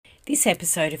This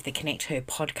episode of the Connect Her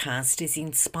podcast is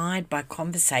inspired by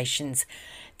conversations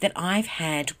that I've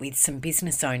had with some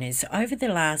business owners over the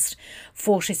last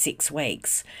 4 to 6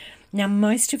 weeks. Now,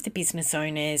 most of the business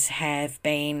owners have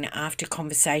been after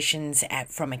conversations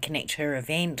from a Connect Her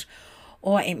event,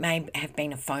 or it may have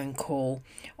been a phone call,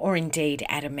 or indeed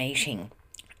at a meeting.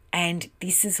 And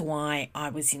this is why I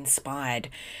was inspired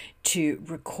to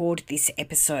record this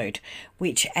episode,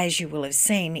 which, as you will have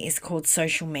seen, is called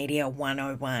Social Media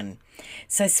 101.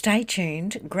 So stay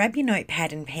tuned, grab your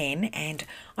notepad and pen, and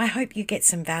I hope you get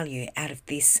some value out of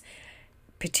this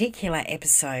particular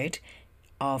episode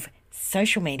of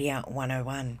Social Media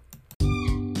 101.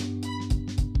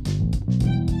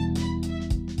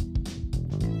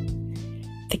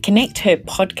 The Connect Her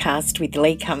podcast with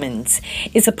Lee Cummins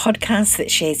is a podcast that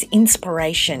shares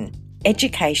inspiration,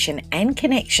 education and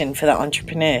connection for the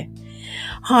entrepreneur.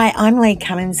 Hi, I'm Lee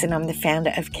Cummins and I'm the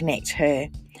founder of Connect Her.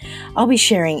 I'll be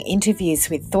sharing interviews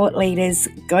with thought leaders,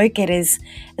 go-getters,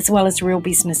 as well as real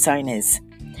business owners.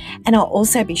 And I'll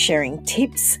also be sharing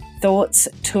tips, thoughts,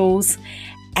 tools,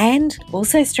 and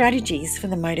also strategies for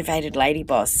the motivated lady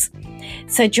boss.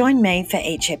 So join me for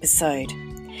each episode.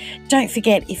 Don't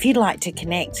forget, if you'd like to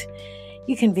connect,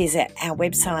 you can visit our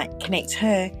website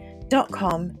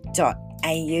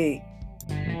connecther.com.au.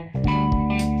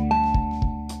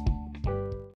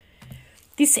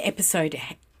 This episode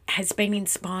has been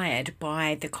inspired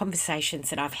by the conversations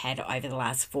that I've had over the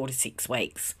last 4 to 6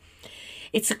 weeks.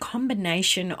 It's a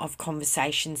combination of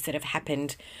conversations that have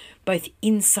happened both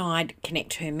inside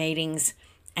Connect Her meetings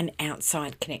and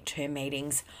outside Connect Her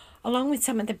meetings, along with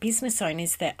some of the business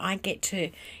owners that I get to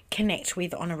connect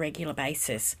with on a regular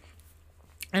basis.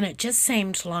 And it just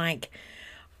seemed like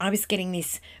I was getting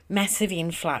this massive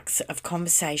influx of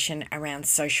conversation around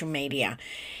social media,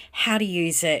 how to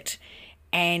use it,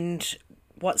 and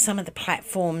what some of the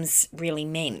platforms really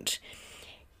meant.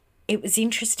 It was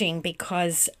interesting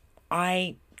because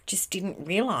I just didn't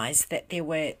realise that there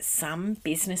were some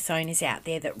business owners out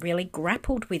there that really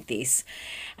grappled with this.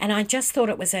 And I just thought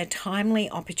it was a timely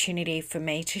opportunity for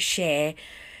me to share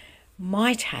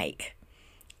my take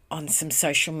on some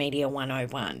Social Media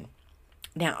 101.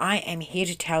 Now, I am here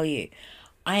to tell you,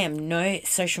 I am no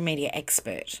social media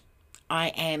expert. I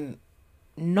am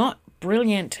not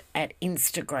brilliant at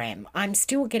Instagram. I'm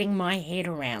still getting my head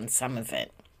around some of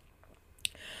it.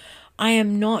 I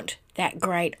am not that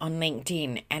great on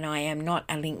LinkedIn, and I am not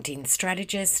a LinkedIn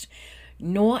strategist,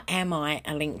 nor am I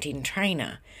a LinkedIn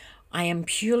trainer. I am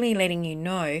purely letting you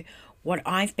know what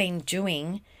I've been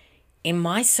doing in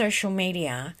my social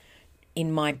media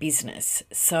in my business.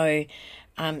 So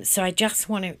I just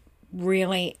want to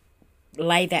really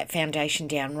lay that foundation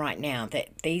down right now, that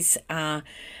these are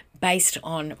based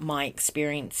on my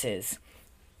experiences.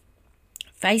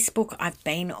 Facebook, I've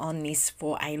been on this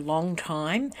for a long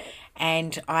time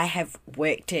and I have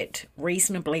worked it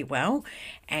reasonably well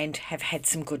and have had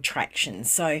some good traction.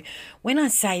 So when I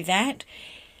say that,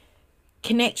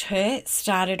 Connect Her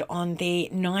started on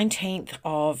the 19th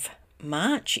of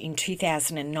March in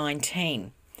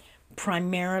 2019,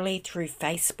 primarily through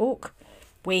Facebook.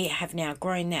 We have now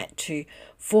grown that to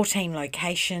 14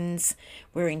 locations.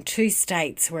 We're in 2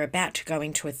 states. We're about to go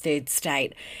into a 3rd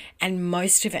state. And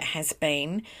most of it has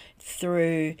been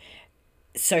through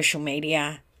social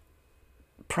media,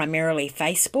 primarily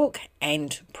Facebook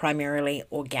and primarily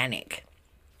organic.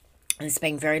 There's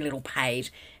been very little paid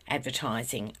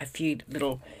advertising, a few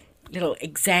little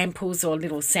examples or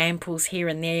little samples here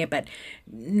and there, but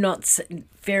not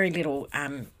very little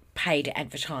paid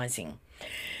advertising.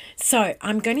 So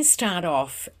I'm going to start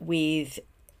off with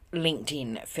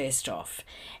LinkedIn first off,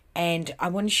 and I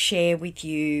want to share with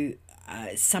you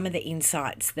some of the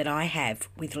insights that I have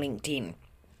with LinkedIn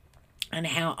and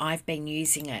how I've been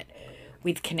using it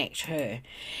with Connect Her.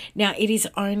 Now, it is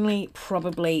only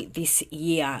probably this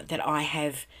year that I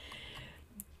have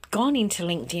gone into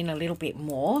LinkedIn a little bit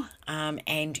more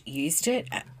and used it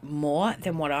more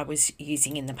than what I was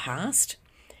using in the past.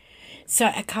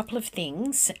 So a couple of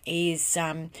things is,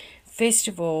 first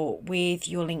of all, with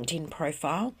your LinkedIn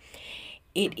profile,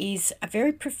 it is a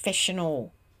very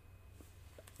professional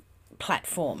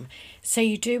platform. So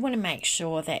you do want to make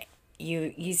sure that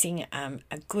you're using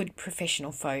a good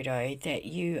professional photo, that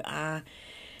you are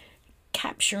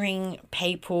capturing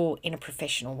people in a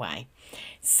professional way.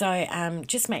 So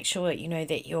just make sure that you know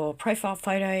that your profile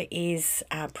photo is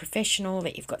professional,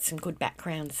 that you've got some good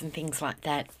backgrounds and things like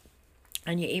that,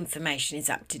 and your information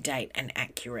is up to date and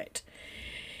accurate.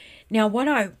 Now, what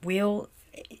I will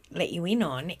let you in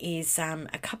on is a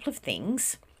couple of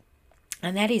things,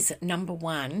 and that is, number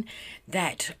one,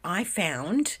 that I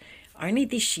found only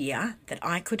this year that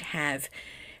I could have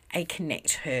a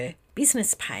Connect Her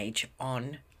business page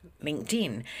on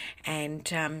LinkedIn, and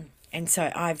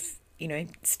so I've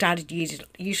started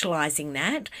utilizing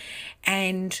that,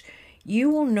 and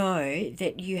you will know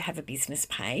that you have a business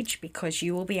page because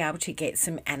you will be able to get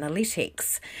some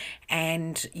analytics,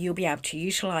 and you'll be able to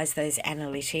utilize those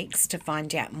analytics to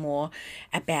find out more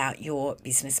about your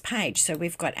business page. So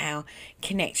we've got our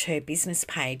Connect Her business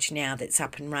page now that's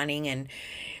up and running, and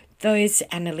those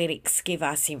analytics give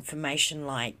us information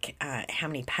like how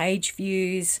many page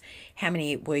views, how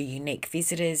many were unique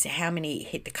visitors, how many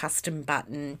hit the custom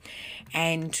button,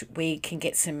 and we can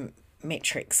get some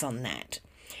metrics on that.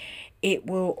 It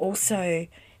will also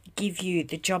give you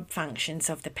the job functions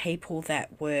of the people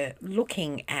that were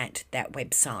looking at that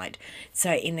website.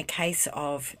 So in the case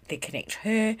of the Connect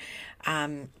Her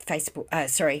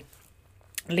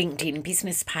LinkedIn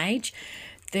business page,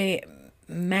 the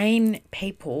main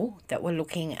people that were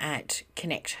looking at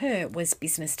Connect Her was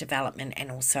business development and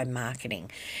also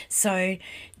marketing. So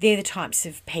they're the types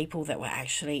of people that were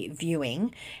actually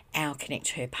viewing our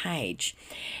Connect Her page.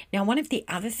 Now, one of the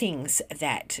other things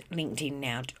that LinkedIn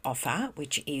now offer,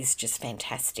 which is just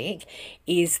fantastic,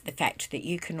 is the fact that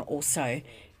you can also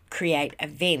create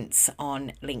events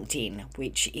on LinkedIn,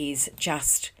 which is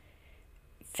just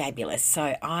fabulous.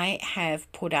 So I have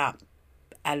put up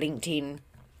a LinkedIn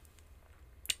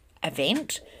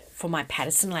event for my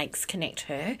Patterson Lakes Connect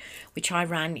Her, which I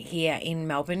run here in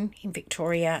Melbourne, in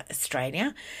Victoria,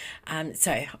 Australia.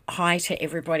 So hi to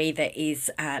everybody that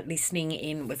is listening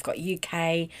in. We've got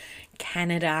UK,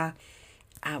 Canada,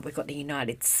 we've got the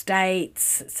United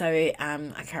States. So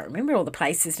I can't remember all the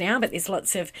places now, but there's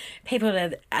lots of people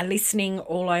that are listening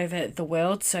all over the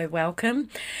world. So welcome.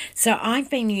 So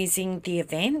I've been using the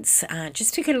events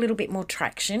just to get a little bit more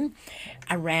traction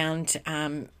around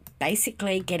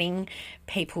basically getting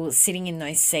people sitting in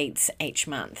those seats each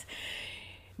month.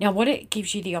 Now, what it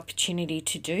gives you the opportunity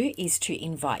to do is to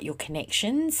invite your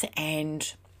connections,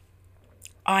 and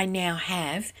I now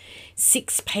have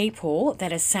 6 people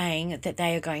that are saying that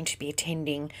they are going to be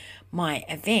attending my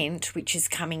event, which is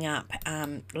coming up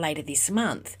later this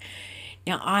month.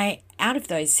 Now, out of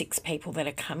those 6 people that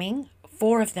are coming,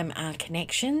 4 of them are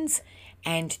connections,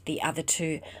 and the other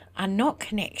 2 are not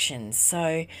connections.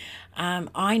 So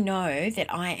I know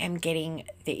that I am getting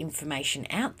the information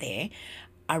out there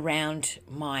around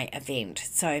my event.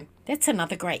 So that's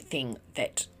another great thing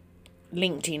that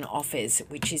LinkedIn offers,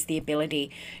 which is the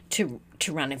ability to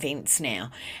run events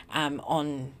now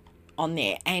on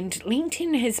there. And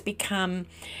LinkedIn has become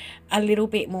a little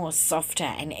bit more softer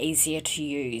and easier to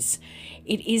use.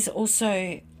 It is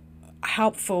also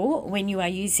helpful when you are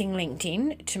using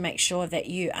LinkedIn to make sure that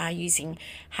you are using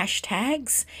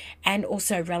hashtags and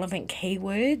also relevant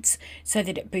keywords so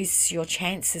that it boosts your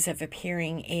chances of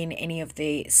appearing in any of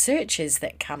the searches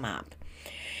that come up.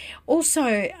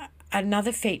 Also,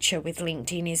 another feature with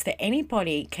LinkedIn is that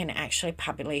anybody can actually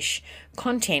publish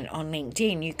content on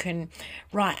LinkedIn. You can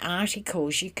write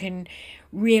articles, you can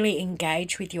really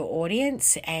engage with your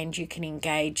audience, and you can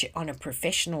engage on a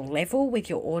professional level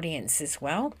with your audience as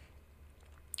well.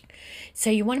 So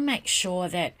you want to make sure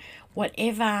that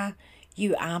whatever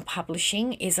you are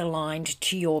publishing is aligned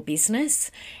to your business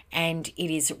and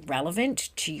it is relevant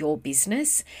to your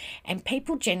business. And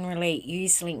people generally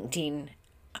use LinkedIn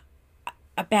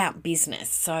about business.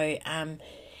 So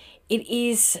it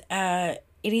is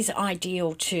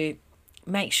ideal to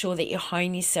make sure that you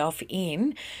hone yourself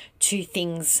in to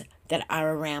things that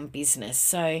are around business.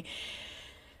 So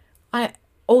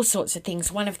all sorts of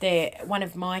things. One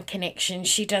of my connections,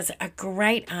 she does a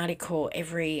great article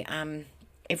every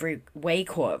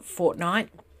week or fortnight,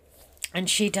 and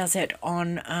she does it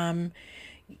on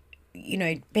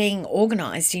being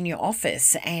organized in your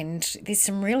office, and there's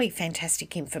some really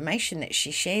fantastic information that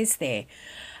she shares there.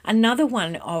 Another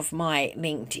one of my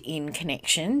LinkedIn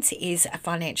connections is a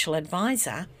financial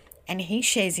advisor, and he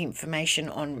shares information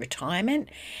on retirement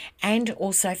and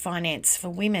also finance for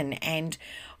women. And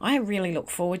I really look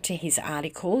forward to his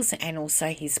articles and also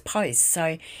his posts.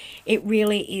 So it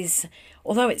really is,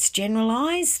 although it's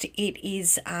generalized,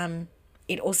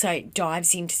 it also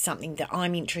dives into something that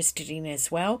I'm interested in as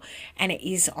well, and it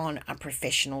is on a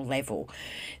professional level.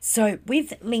 So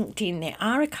with LinkedIn, there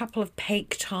are a couple of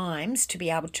peak times to be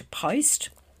able to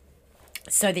post,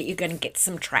 so that you're going to get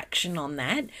some traction on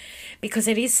that, because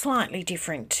it is slightly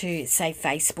different to, say,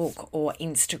 Facebook or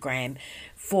Instagram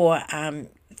for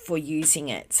using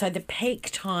it. So the peak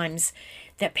times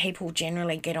that people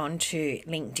generally get onto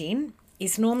LinkedIn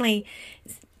is normally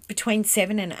between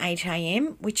 7 and 8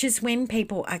 a.m., which is when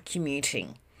people are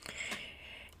commuting.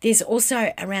 There's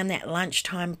also around that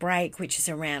lunchtime break, which is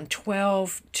around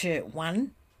 12 to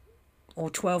 1 or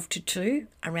 12 to 2,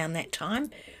 around that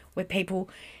time, where people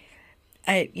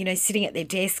sitting at their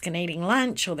desk and eating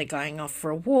lunch, or they're going off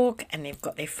for a walk and they've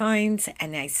got their phones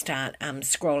and they start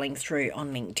scrolling through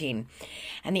on LinkedIn.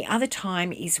 And the other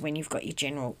time is when you've got your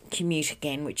general commute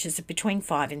again, which is between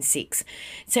 5 and 6.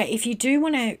 So if you do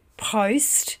want to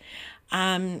post,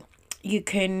 you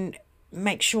can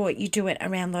make sure you do it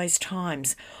around those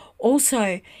times.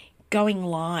 Also, going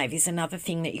live is another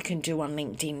thing that you can do on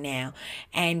LinkedIn now,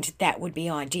 and that would be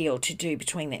ideal to do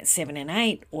between that 7 and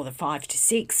 8, or the 5 to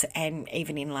 6, and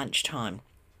even in lunchtime.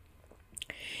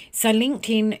 So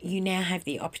LinkedIn, you now have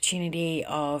the opportunity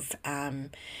of,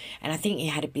 and I think you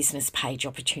had a business page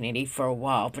opportunity for a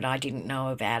while, but I didn't know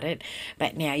about it.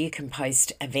 But now you can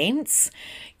post events,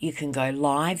 you can go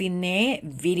live in there.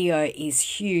 Video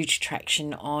is huge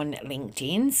traction on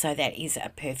LinkedIn, so that is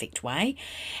a perfect way.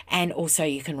 And also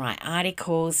you can write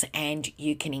articles and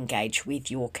you can engage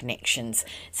with your connections.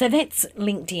 So that's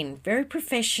LinkedIn, very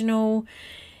professional,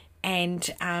 and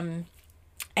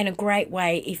a great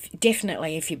way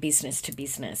if you're business to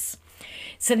business.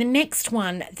 So the next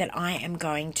one that I am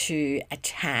going to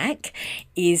attack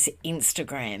is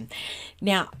Instagram.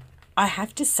 Now, I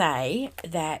have to say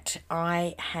that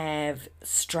I have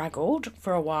struggled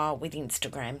for a while with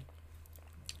Instagram.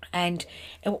 And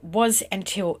it was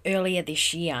until earlier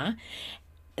this year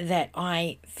that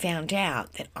I found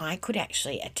out that I could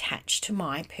actually attach to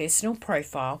my personal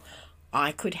profile,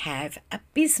 I could have a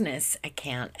business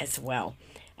account as well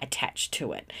attached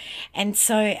to it. And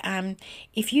so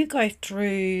if you go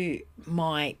through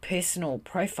my personal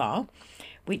profile,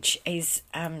 which is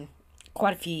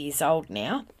quite a few years old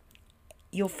now,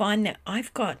 you'll find that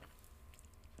I've got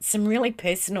some really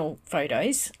personal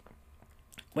photos.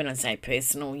 When I say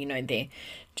personal, they're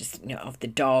just of the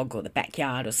dog or the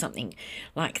backyard or something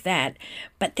like that.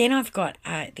 But then I've got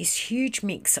this huge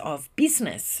mix of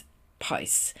business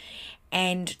posts,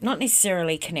 and not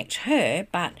necessarily Connect Her,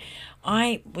 but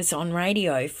I was on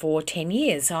radio for 10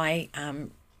 years. I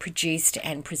produced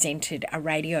and presented a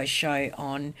radio show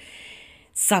on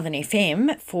Southern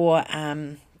FM for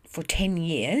 10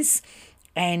 years.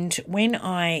 And when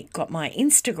I got my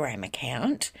Instagram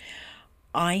account,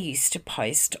 I used to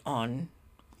post on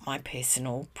my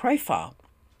personal profile.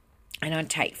 And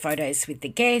I'd take photos with the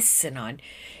guests, and I'd,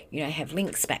 have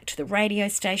links back to the radio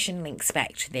station, links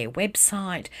back to their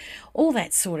website, all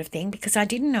that sort of thing, because I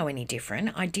didn't know any different.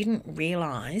 I didn't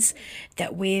realise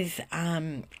that with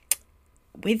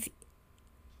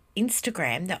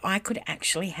Instagram that I could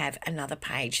actually have another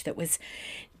page that was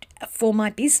for my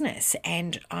business,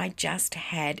 and I just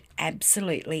had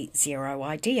absolutely zero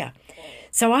idea.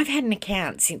 So I've had an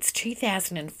account since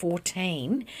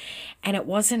 2014, and it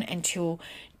wasn't until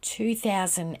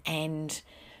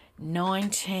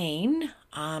 2019,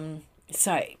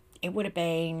 so it would have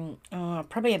been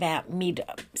probably about mid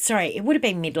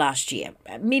last year,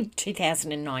 mid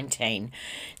 2019,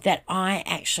 that I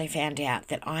actually found out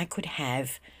that I could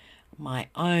have my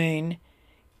own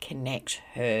Connect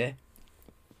Her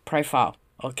profile,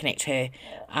 or Connect Her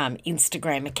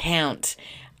Instagram account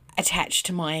attached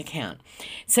to my account.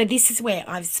 So this is where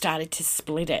I've started to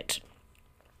split it.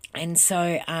 And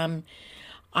so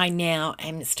I now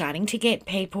am starting to get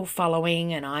people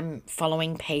following, and I'm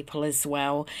following people as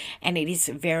well. And it is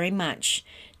very much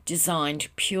designed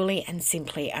purely and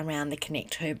simply around the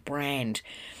Connect Her brand.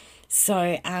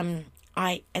 So as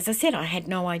I said, I had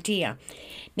no idea.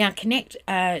 Now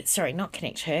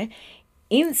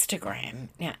Instagram.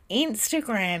 Now,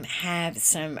 Instagram have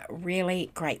some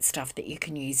really great stuff that you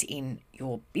can use in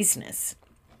your business.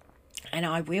 And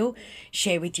I will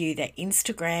share with you that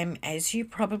Instagram, as you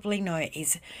probably know,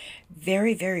 is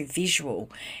very, very visual.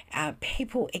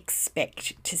 People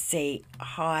expect to see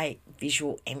high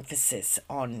visual emphasis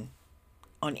on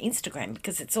Instagram,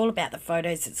 because it's all about the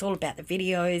photos, it's all about the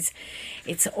videos,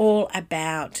 it's all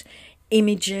about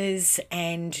images,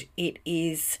 and it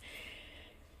is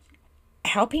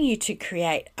helping you to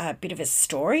create a bit of a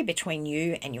story between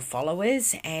you and your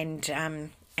followers, and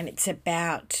it's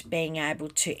about being able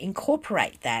to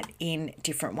incorporate that in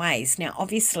different ways. Now,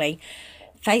 obviously,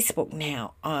 Facebook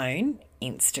now own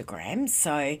Instagram,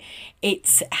 so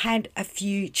it's had a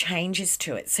few changes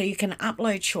to it. So you can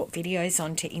upload short videos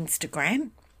onto Instagram,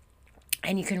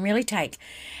 and you can really take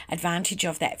advantage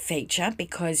of that feature,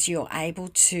 because you're able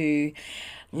to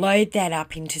load that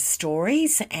up into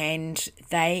stories, and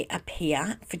they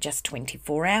appear for just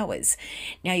 24 hours.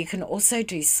 Now, you can also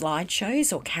do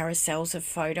slideshows or carousels of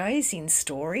photos in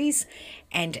stories,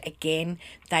 and again,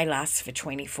 they last for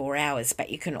 24 hours, but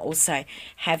you can also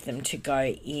have them to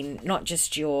go in not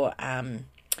just your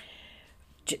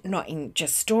not in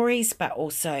just stories, but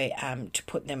also to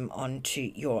put them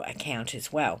onto your account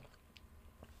as well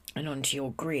and onto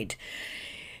your grid.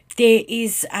 There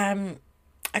is a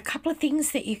couple of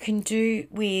things that you can do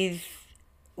with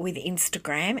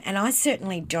Instagram, and I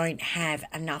certainly don't have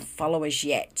enough followers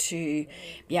yet to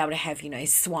be able to have,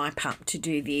 swipe up to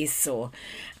do this, or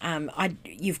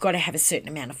you've got to have a certain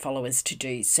amount of followers to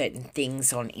do certain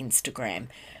things on Instagram.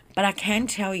 But I can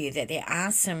tell you that there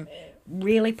are some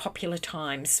really popular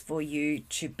times for you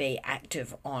to be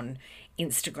active on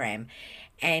Instagram,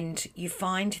 and you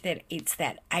find that it's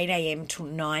that 8 a.m. till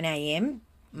 9 a.m.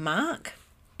 mark,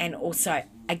 and also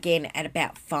again at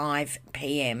about 5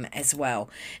 p.m. as well.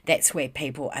 That's where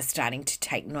people are starting to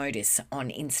take notice on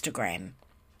Instagram.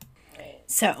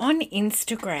 So on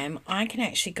Instagram, I can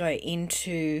actually go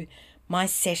into my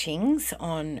settings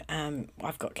on,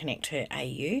 I've got Connect Her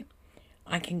AU.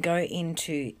 I can go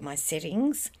into my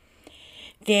settings.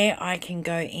 There I can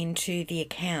go into the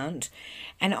account,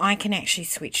 and I can actually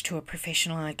switch to a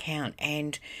professional account,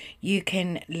 and you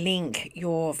can link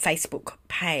your Facebook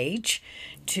page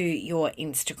to your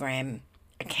Instagram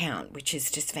account, which is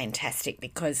just fantastic,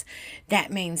 because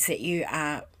that means that you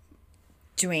are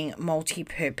doing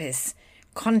multi-purpose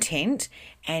content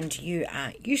and you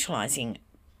are utilizing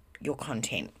your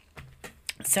content.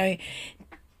 So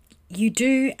you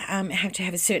do have to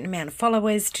have a certain amount of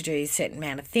followers to do a certain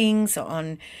amount of things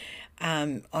on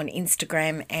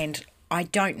Instagram, and I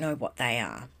don't know what they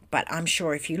are, but I'm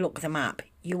sure if you look them up,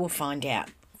 you will find out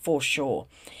for sure.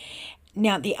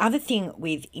 Now, the other thing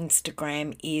with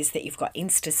Instagram is that you've got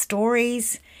Insta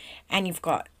Stories and you've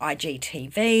got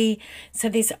IGTV. So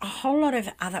there's a whole lot of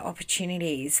other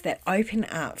opportunities that open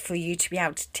up for you to be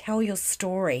able to tell your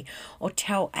story or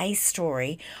tell a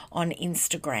story on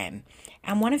Instagram.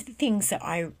 And one of the things that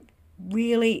I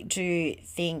really do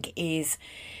think is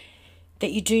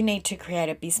that you do need to create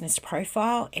a business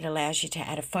profile. It allows you to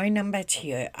add a phone number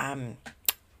to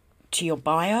your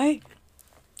bio,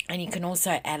 and you can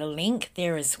also add a link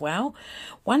there as well.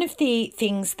 One of the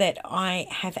things that I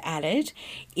have added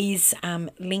is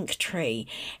Linktree,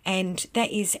 and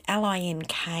that is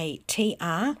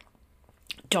linktr.ee.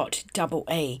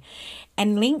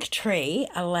 And Linktree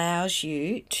allows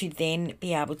you to then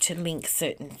be able to link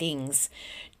certain things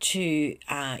to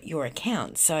your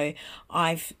account. So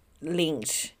I've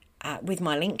linked with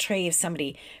my Linktree. If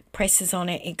somebody presses on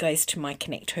it, it goes to my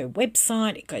Connect Her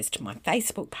website, it goes to my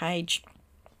Facebook page,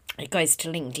 it goes to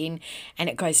LinkedIn, and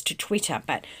it goes to Twitter.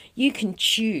 But you can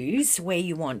choose where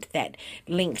you want that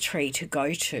Linktree to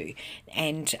go to,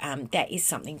 and that is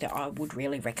something that I would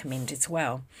really recommend as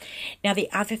well. Now,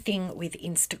 the other thing with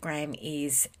Instagram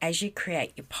is, as you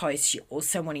create your posts, you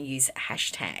also want to use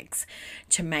hashtags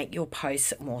to make your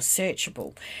posts more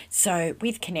searchable. So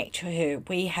with Connect Her,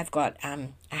 we have got a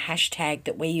hashtag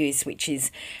that we use, which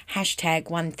is hashtag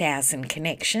 1000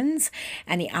 connections,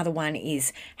 and the other one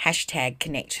is hashtag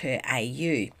Connect Her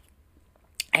AU.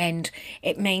 And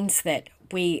it means that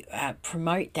we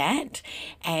promote that,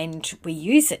 and we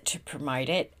use it to promote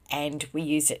it, and we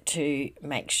use it to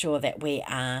make sure that we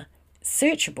are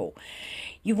searchable.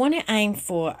 You want to aim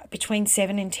for between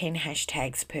 7 and 10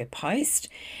 hashtags per post,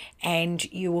 and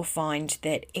you will find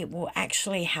that it will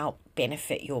actually help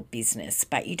benefit your business.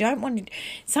 But you don't want to,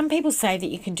 some people say that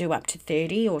you can do up to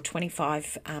 30 or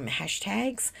 25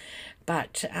 hashtags,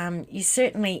 but you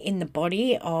certainly, in the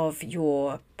body of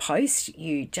your post,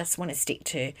 you just want to stick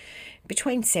to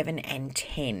between 7 and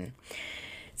 10.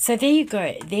 So there you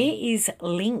go. There is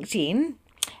LinkedIn,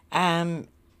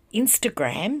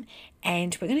 Instagram,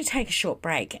 and we're going to take a short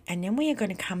break, and then we are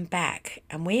going to come back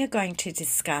and we are going to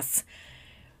discuss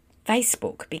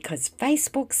Facebook, because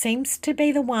Facebook seems to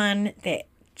be the one that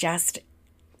just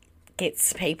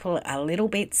gets people a little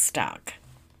bit stuck.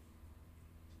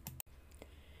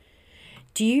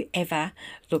 Do you ever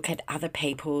look at other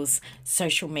people's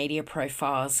social media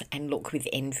profiles and look with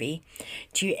envy?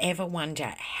 Do you ever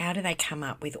wonder, how do they come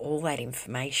up with all that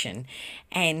information?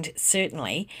 And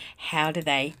certainly, how do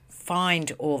they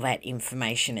find all that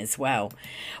information as well?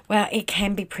 Well, it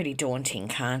can be pretty daunting,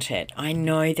 can't it? I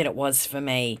know that it was for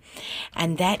me.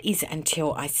 And that is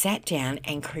until I sat down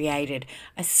and created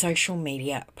a social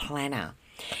media planner.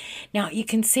 Now, you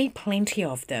can see plenty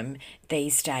of them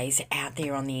these days out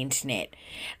there on the internet,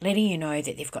 letting you know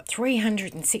that they've got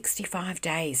 365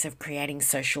 days of creating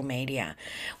social media.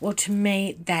 Well, to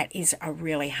me, that is a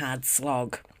really hard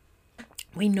slog.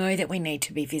 We know that we need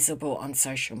to be visible on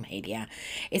social media.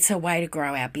 It's a way to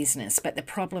grow our business, but the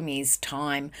problem is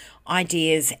time,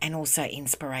 ideas, and also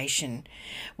inspiration.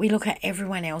 We look at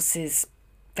everyone else's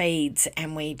feeds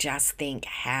and we just think,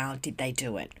 how did they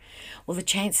do it? Well, the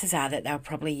chances are that they're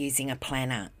probably using a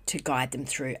planner to guide them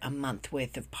through a month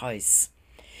worth of posts.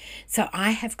 So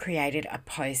I have created a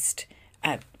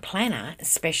planner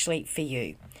especially for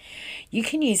you. You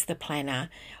can use the planner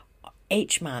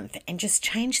each month and just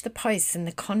change the posts and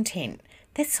the content.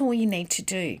 That's all you need to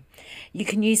do. You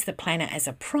can use the planner as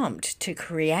a prompt to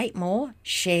create more,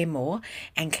 share more,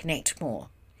 and connect more.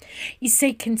 You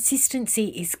see, consistency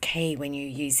is key when you're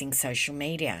using social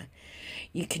media.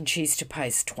 You can choose to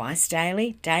post twice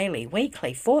daily,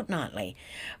 weekly, fortnightly.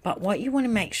 But what you want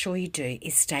to make sure you do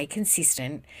is stay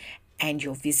consistent, and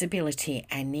your visibility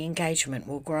and the engagement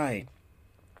will grow.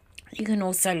 You can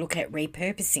also look at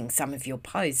repurposing some of your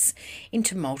posts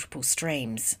into multiple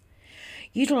streams.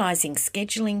 Utilising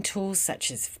scheduling tools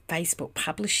such as Facebook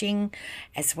Publishing,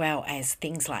 as well as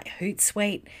things like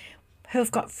Hootsuite, who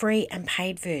have got free and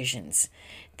paid versions.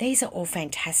 These are all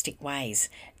fantastic ways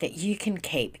that you can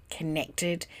keep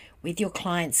connected with your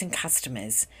clients and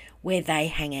customers where they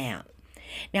hang out.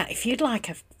 Now, if you'd like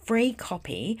a free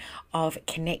copy of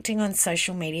Connecting on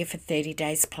Social Media for 30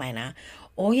 Days Planner,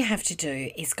 all you have to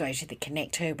do is go to the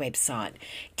Connect Her website,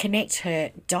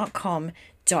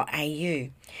 connecther.com.au.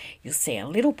 You'll see a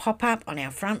little pop-up on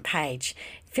our front page.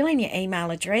 Fill in your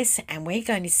email address and we're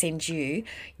going to send you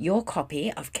your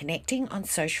copy of Connecting on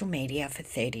Social Media for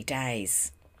 30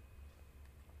 days.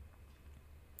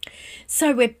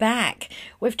 So we're back.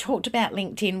 We've talked about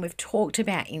LinkedIn, we've talked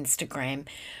about Instagram,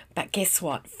 but guess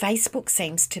what? Facebook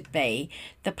seems to be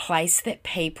the place that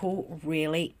people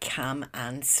really come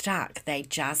unstuck. They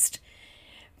just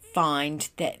find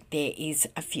that there is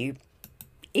a few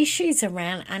issues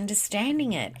around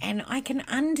understanding it, and I can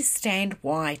understand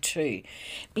why too,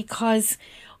 because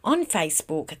on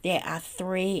Facebook there are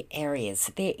 3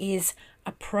 areas. There is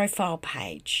a profile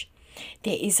page,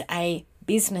 there is a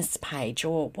business page,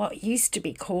 or what used to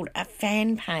be called a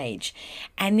fan page,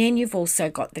 and then you've also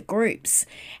got the groups,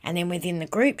 and then within the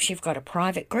groups you've got a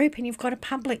private group and you've got a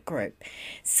public group.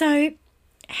 So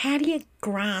how do you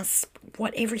grasp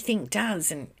what everything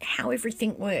does and how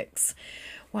everything works?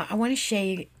 Well, I want to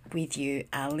share with you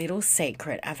a little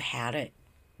secret of how to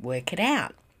work it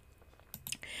out.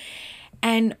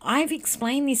 And I've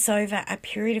explained this over a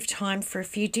period of time for a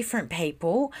few different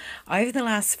people over the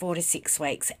last 4 to 6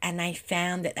 weeks, and they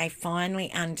found that they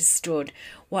finally understood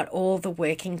what all the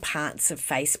working parts of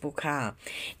Facebook are.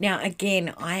 Now,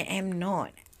 again, I am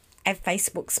not a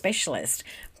Facebook specialist,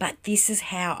 but this is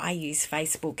how I use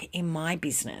Facebook in my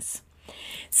business.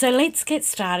 So let's get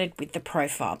started with the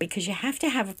profile, because you have to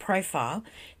have a profile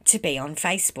to be on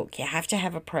Facebook. You have to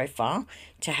have a profile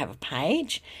to have a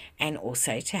page and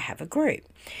also to have a group.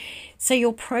 So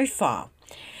your profile,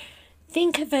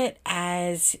 think of it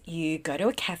as you go to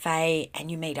a cafe and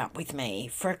you meet up with me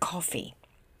for a coffee.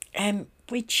 And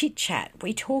we chit chat.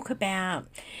 We talk about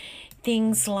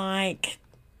things like,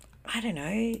 I don't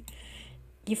know,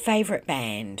 your favourite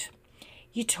band.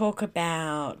 You talk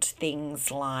about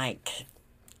things like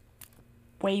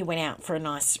where you went out for a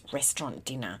nice restaurant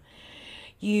dinner.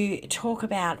 You talk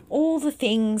about all the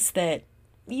things that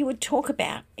you would talk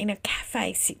about in a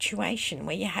cafe situation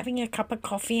where you're having a cup of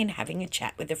coffee and having a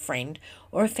chat with a friend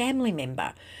or a family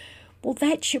member. Well,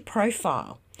 that's your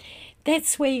profile.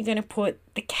 That's where you're going to put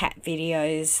the cat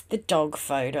videos, the dog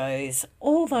photos,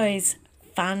 all those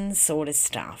fun sort of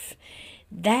stuff.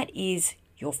 That is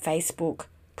your Facebook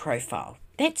profile.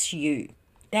 That's you.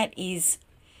 That is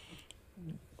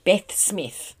Beth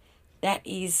Smith. That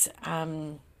is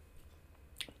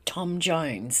Tom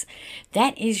Jones.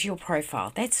 That is your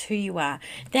profile. That's who you are.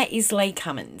 That is Lee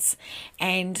Cummins.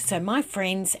 And so my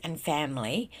friends and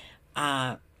family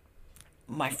are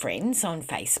my friends on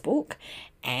Facebook,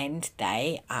 and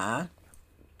they are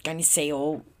going to see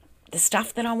all the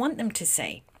stuff that I want them to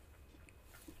see.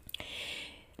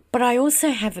 But I also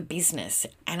have a business,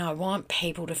 and I want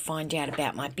people to find out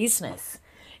about my business.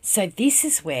 So this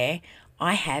is where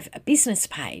I have a business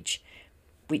page,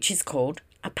 which is called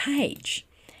a page.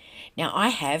 Now I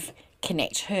have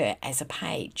Connect Her as a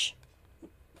page.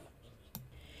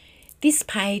 This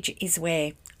page is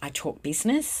where I talk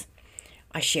business,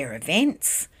 I share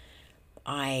events,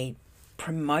 I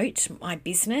promote my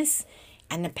business,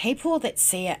 and the people that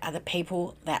see it are the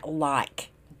people that like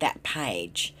that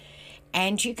page.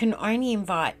 And you can only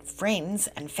invite friends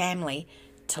and family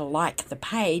to like the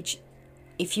page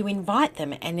if you invite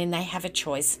them, and then they have a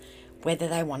choice whether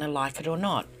they want to like it or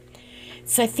not.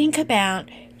 So think about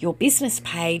your business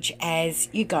page as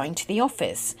you going to the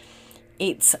office.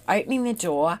 It's opening the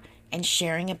door and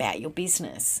sharing about your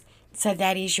business. So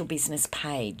that is your business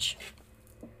page.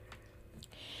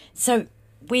 So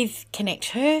with Connect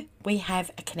Her, we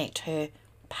have a Connect Her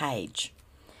page.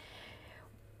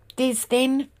 There's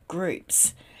then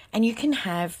groups, and you can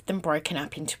have them broken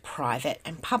up into private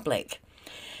and public.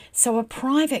 So a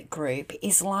private group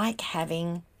is like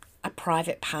having a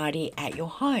private party at your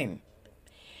home.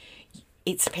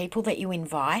 It's people that you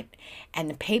invite, and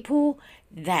the people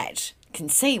that can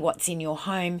see what's in your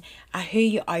home are who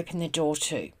you open the door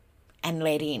to and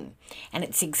let in. And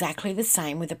it's exactly the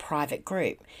same with a private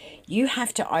group. You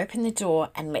have to open the door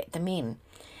and let them in.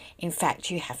 In fact,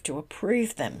 you have to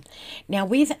approve them. Now,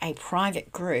 with a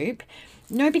private group,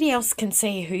 nobody else can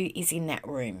see who is in that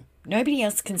room. Nobody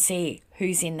else can see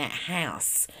who's in that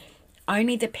house.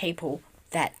 Only the people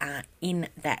that are in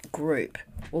that group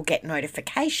will get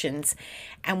notifications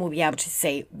and will be able to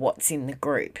see what's in the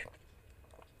group.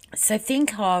 So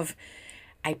think of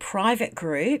a private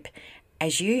group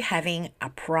as you having a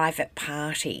private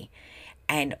party,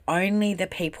 and only the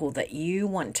people that you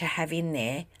want to have in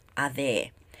there are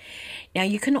there. Now,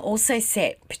 you can also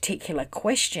set particular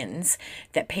questions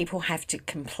that people have to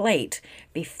complete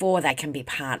before they can be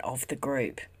part of the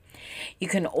group. You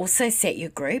can also set your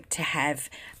group to have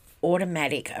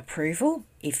automatic approval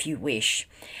if you wish.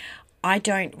 I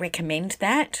don't recommend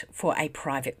that for a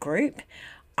private group.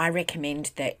 I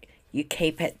recommend that you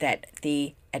keep it that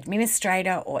the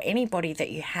administrator or anybody that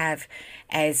you have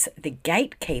as the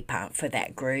gatekeeper for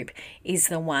that group is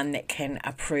the one that can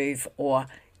approve or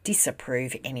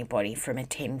disapprove anybody from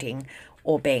attending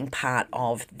or being part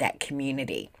of that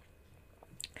community.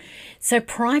 So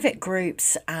private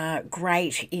groups are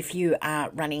great if you are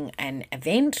running an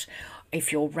event,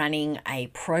 if you're running a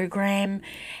program.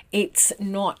 It's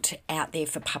not out there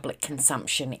for public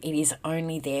consumption. It is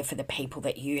only there for the people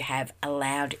that you have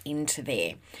allowed into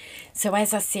there. So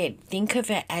as I said, think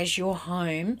of it as your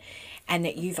home and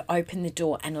that you've opened the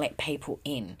door and let people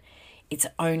in. It's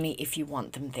only if you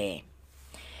want them there.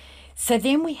 So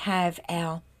then we have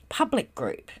our public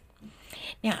group.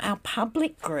 Now, our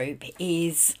public group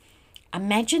is,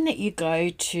 imagine that you go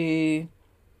to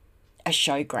a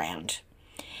showground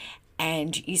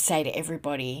and you say to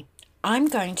everybody, I'm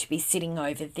going to be sitting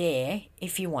over there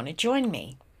if you want to join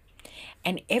me.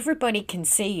 And everybody can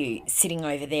see you sitting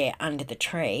over there under the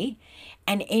tree,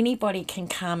 and anybody can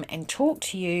come and talk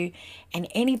to you, and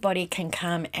anybody can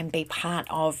come and be part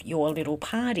of your little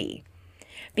party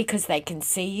because they can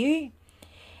see you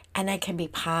and they can be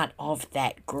part of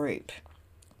that group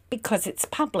because it's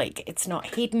public, it's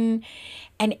not hidden,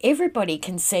 and everybody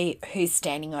can see who's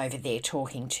standing over there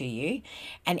talking to you,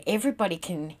 and everybody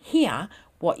can hear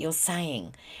what you're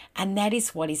saying, and that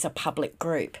is what is a public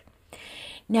group.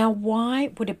 Now,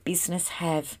 why would a business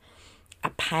have a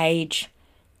page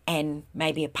and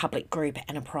maybe a public group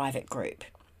and a private group?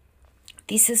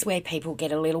 This is where people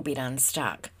get a little bit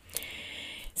unstuck.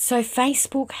 So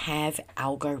Facebook have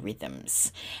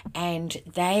algorithms, and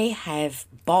they have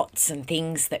bots and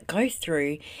things that go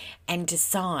through and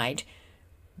decide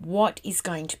what is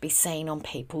going to be seen on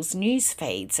people's news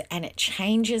feeds, and it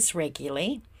changes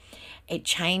regularly. It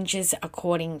changes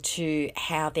according to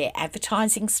how their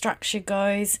advertising structure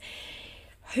goes.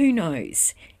 Who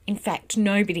knows? In fact,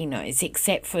 nobody knows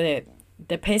except for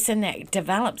the person that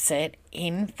develops it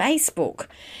in Facebook.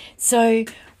 So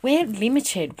we're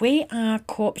limited. We are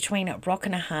caught between a rock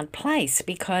and a hard place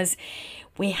because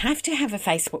we have to have a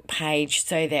Facebook page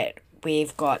so that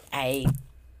we've got I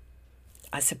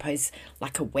suppose,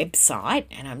 like a website,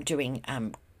 and I'm doing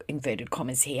inverted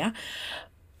commas here,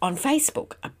 on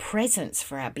Facebook, a presence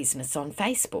for our business on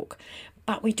Facebook.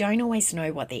 But we don't always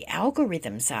know what the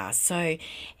algorithms are. So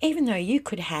even though you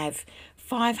could have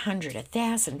 500,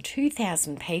 1,000,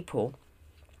 2,000 people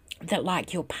that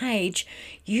like your page,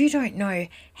 you don't know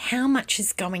how much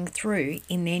is going through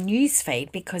in their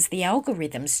newsfeed because the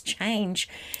algorithms change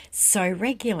so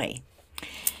regularly.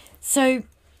 So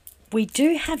we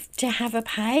do have to have a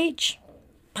page,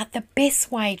 but the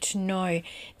best way to know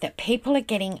that people are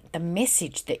getting the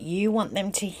message that you want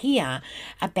them to hear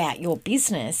about your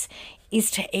business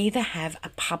is to either have a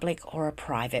public or a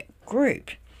private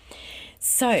group.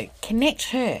 So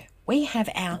Connect Her, we have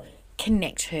our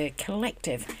Connect Her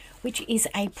Collective, which is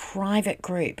a private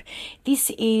group. This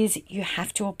is, you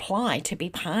have to apply to be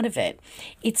part of it.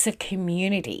 It's a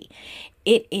community.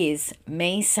 It is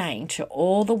me saying to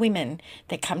all the women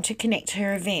that come to Connect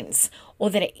Her events or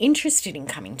that are interested in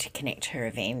coming to Connect Her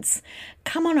events,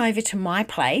 come on over to my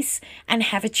place and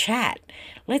have a chat.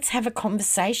 Let's have a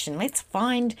conversation. Let's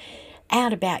find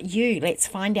out about you. Let's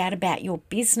find out about your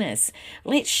business.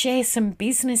 Let's share some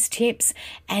business tips,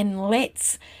 and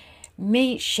let's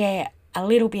me share a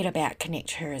little bit about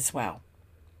Connect Her as well.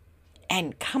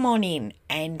 And come on in,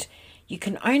 and You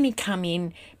can only come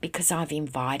in because I've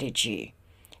invited you.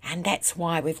 And that's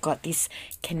why we've got this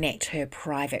Connect Her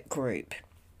private group.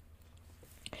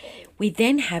 We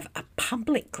then have a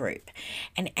public group,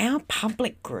 and our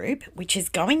public group, which is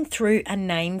going through a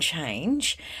name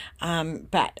change,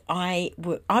 but I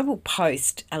will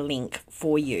post a link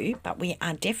for you, but we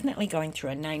are definitely going through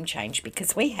a name change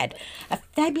because we had a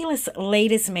fabulous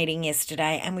leaders meeting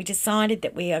yesterday and we decided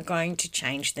that we are going to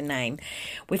change the name.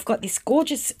 We've got this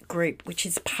gorgeous group which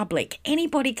is public.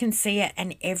 Anybody can see it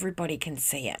and everybody can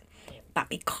see it. But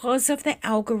because of the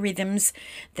algorithms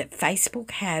that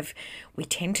Facebook have, we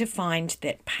tend to find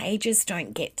that pages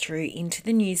don't get through into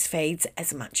the news feeds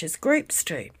as much as groups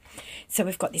do. So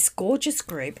we've got this gorgeous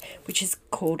group which is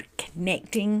called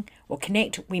Connect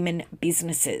Women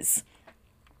Businesses.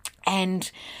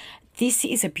 And this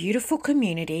is a beautiful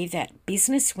community that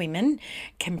business women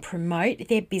can promote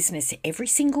their business every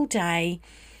single day,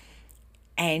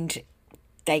 and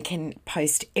they can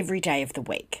post every day of the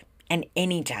week. And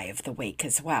any day of the week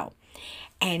as well.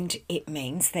 And it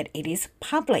means that it is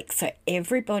public. So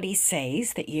everybody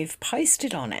sees that you've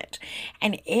posted on it.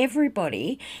 And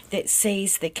everybody that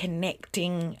sees the Connect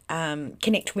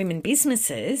Women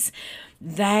Businesses,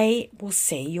 they will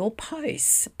see your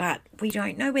posts. But we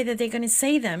don't know whether they're going to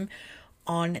see them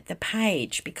on the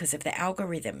page because of the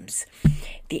algorithms.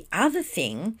 The other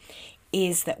thing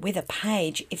is that with a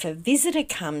page, if a visitor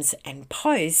comes and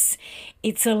posts,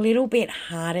 it's a little bit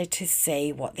harder to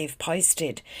see what they've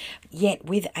posted. Yet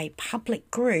with a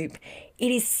public group, it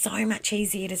is so much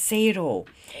easier to see it all.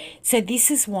 So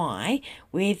this is why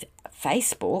with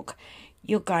Facebook,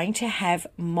 you're going to have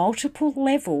multiple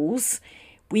levels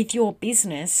with your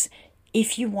business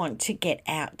if you want to get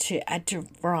out to a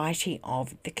variety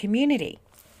of the community.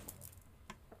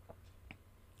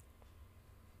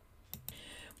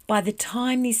 By the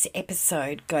time this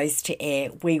episode goes to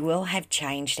air, we will have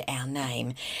changed our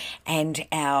name, and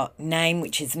our name,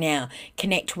 which is now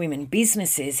Connect Women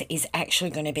Businesses, is actually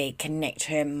going to be Connect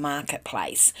Her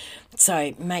Marketplace.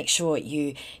 So make sure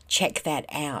you check that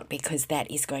out because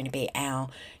that is going to be our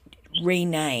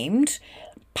renamed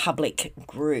public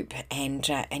group,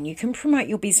 and you can promote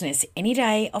your business any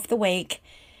day of the week,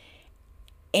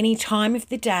 any time of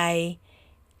the day,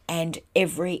 and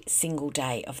every single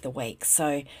day of the week.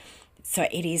 So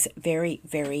it is very,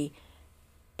 very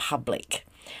public.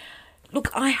 Look,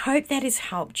 I hope that has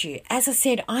helped you. As I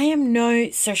said, I am no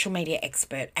social media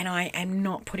expert, and I am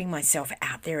not putting myself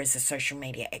out there as a social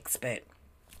media expert.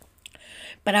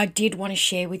 But I did want to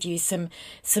share with you some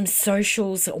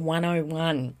socials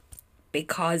 101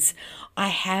 because I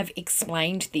have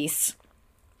explained this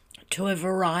to a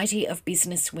variety of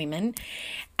business women,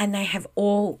 and they have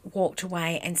all walked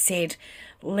away and said,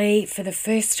 Lee, for the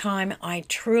first time, I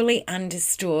truly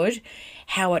understood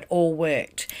how it all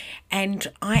worked. And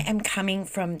I am coming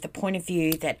from the point of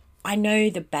view that I know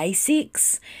the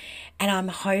basics, and I'm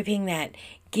hoping that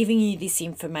giving you this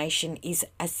information is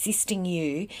assisting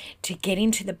you to get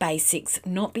into the basics,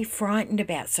 not be frightened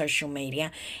about social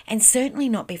media, and certainly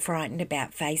not be frightened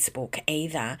about Facebook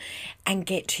either, and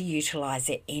get to utilize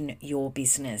it in your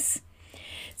business.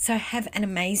 So have an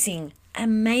amazing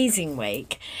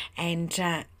week, and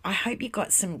I hope you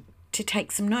got to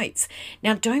take some notes.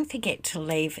 Now, don't forget to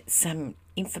leave some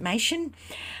information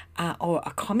or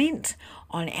a comment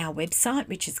on our website,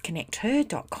 which is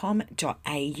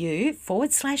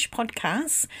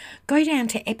connecther.com.au/podcasts. Go down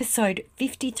to episode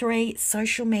 53,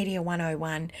 Social Media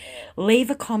 101.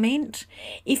 Leave a comment.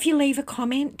 If you leave a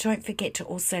comment, don't forget to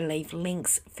also leave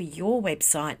links for your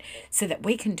website so that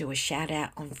we can do a shout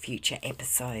out on future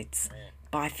episodes.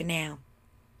 Bye for now.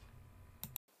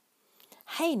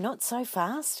 Hey, not so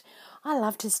fast. I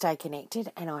love to stay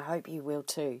connected, and I hope you will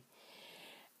too.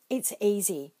 It's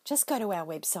easy. Just go to our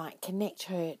website,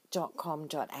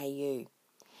 connecther.com.au.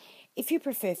 If you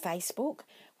prefer Facebook,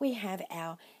 we have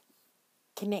our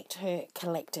Connect Her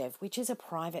Collective, which is a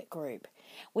private group.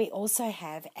 We also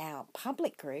have our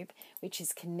public group, which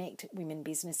is Connect Women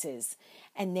Businesses.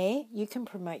 And there you can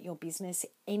promote your business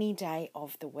any day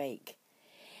of the week.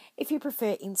 If you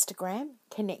prefer Instagram,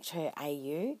 Connect Her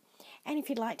AU. And if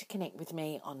you'd like to connect with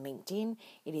me on LinkedIn,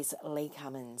 it is Lee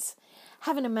Cummins.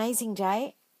 Have an amazing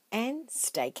day and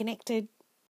stay connected.